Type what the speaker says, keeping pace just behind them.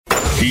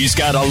He's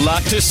got a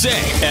lot to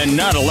say and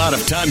not a lot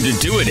of time to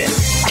do it in.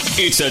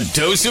 It's a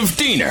dose of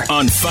Diener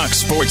on Fox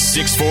Sports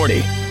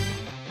 640.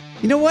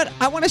 You know what?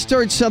 I want to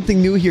start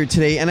something new here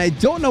today, and I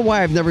don't know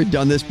why I've never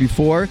done this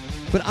before,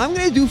 but I'm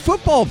going to do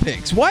football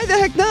picks. Why the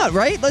heck not,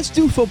 right? Let's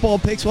do football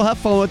picks. We'll have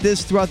fun with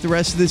this throughout the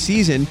rest of the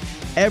season.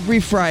 Every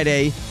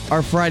Friday,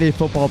 our Friday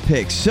football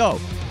picks. So,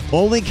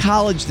 only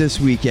college this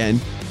weekend,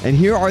 and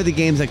here are the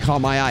games that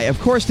caught my eye. Of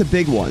course, the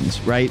big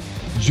ones, right?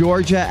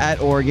 Georgia at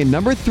Oregon,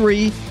 number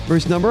 3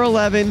 versus number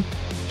 11.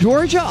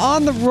 Georgia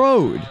on the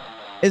road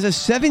is a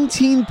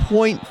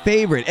 17-point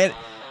favorite. And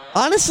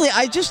honestly,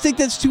 I just think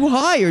that's too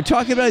high. You're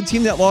talking about a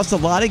team that lost a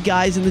lot of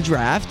guys in the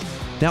draft.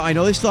 Now, I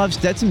know they still have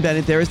Stetson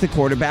Bennett there as the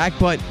quarterback,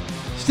 but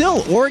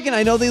still, Oregon,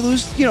 I know they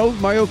lose,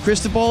 Mario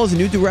Cristobal is a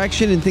new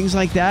direction and things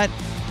like that.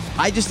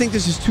 I just think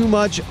this is too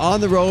much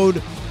on the road.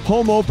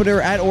 Home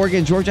opener at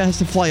Oregon. Georgia has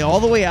to fly all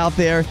the way out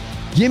there.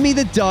 Give me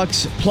the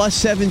Ducks plus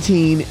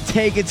 17.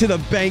 Take it to the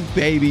bank,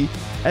 baby.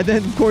 And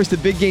then, of course, the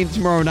big game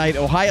tomorrow night,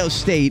 Ohio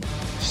State.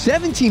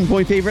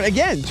 17-point favorite.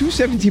 Again, two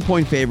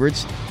 17-point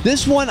favorites.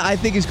 This one, I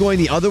think, is going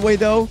the other way,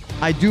 though.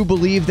 I do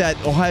believe that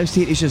Ohio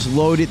State is just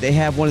loaded. They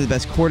have one of the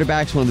best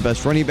quarterbacks, one of the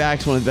best running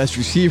backs, one of the best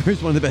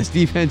receivers, one of the best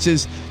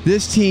defenses.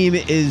 This team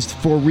is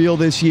for real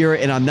this year,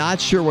 and I'm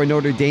not sure where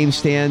Notre Dame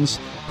stands.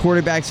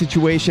 Quarterback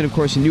situation, of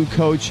course, a new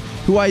coach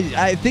who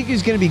I think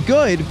is going to be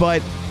good,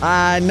 but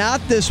not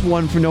this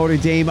one for Notre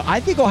Dame. I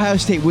think Ohio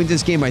State wins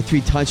this game by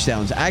 3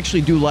 touchdowns. I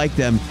actually do like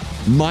them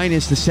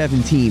minus the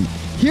 17.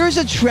 Here's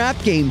a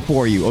trap game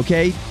for you,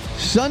 okay?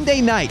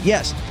 Sunday night,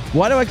 yes.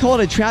 Why do I call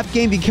it a trap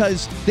game?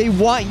 Because they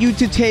want you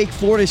to take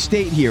Florida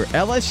State here.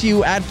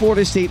 LSU at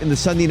Florida State in the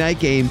Sunday night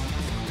game.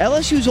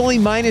 LSU's only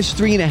minus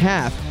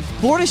 3.5.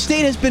 Florida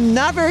State has been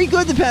not very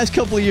good the past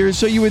couple of years,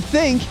 so you would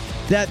think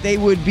that they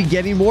would be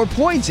getting more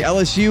points.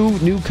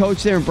 LSU, new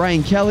coach there,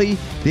 Brian Kelly,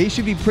 they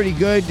should be pretty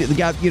good. They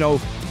got,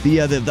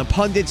 the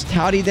pundits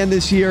touting them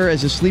this year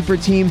as a sleeper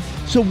team.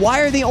 So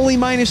why are they only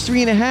minus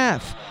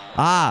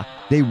 3.5?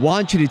 They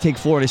want you to take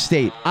Florida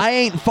State. I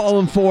ain't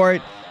falling for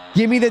it.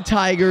 Give me the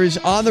Tigers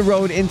on the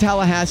road in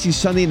Tallahassee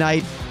Sunday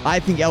night. I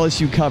think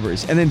LSU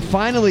covers. And then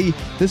finally,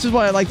 this is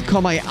what I like to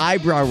call my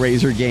eyebrow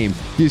raiser game.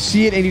 You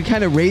see it and you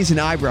kind of raise an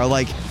eyebrow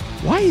like,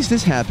 why is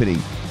this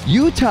happening?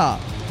 Utah,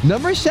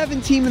 number 7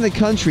 team in the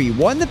country,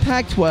 won the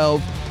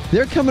Pac-12.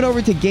 They're coming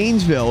over to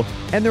Gainesville,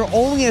 and they're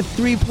only a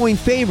 3-point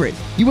favorite.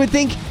 You would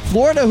think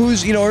Florida,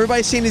 who's,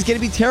 everybody's saying is going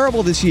to be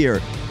terrible this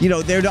year.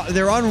 They're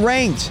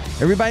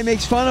unranked. Everybody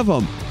makes fun of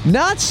them.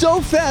 Not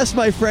so fast,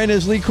 my friend,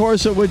 as Lee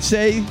Corso would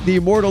say, the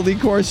immortal Lee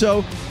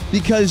Corso,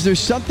 because there's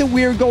something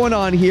weird going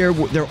on here.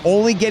 They're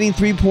only getting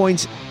 3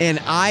 points, and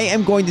I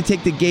am going to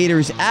take the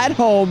Gators at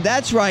home.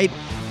 That's right,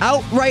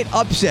 outright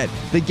upset.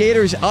 The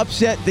Gators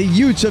upset the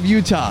Utes of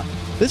Utah.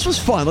 This was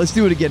fun. Let's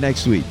do it again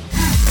next week.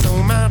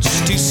 So much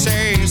to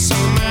say, so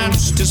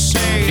much to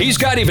say. He's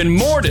got even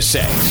more to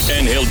say,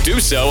 and he'll do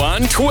so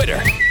on Twitter.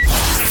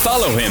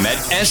 Follow him at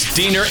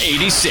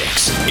SDiener86.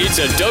 It's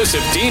a dose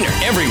of Diener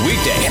every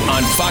weekday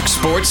on Fox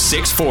Sports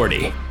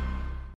 640.